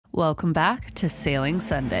Welcome back to Sailing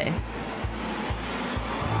Sunday.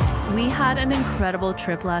 We had an incredible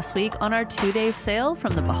trip last week on our 2-day sail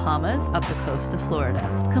from the Bahamas up the coast of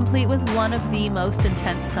Florida, complete with one of the most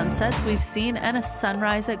intense sunsets we've seen and a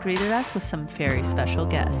sunrise that greeted us with some very special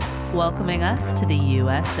guests, welcoming us to the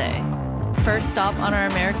USA. First stop on our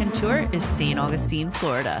American tour is St. Augustine,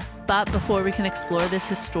 Florida. But before we can explore this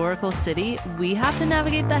historical city, we have to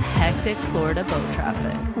navigate the hectic Florida boat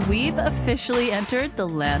traffic. We've officially entered the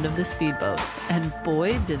land of the speedboats, and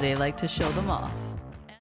boy, do they like to show them off.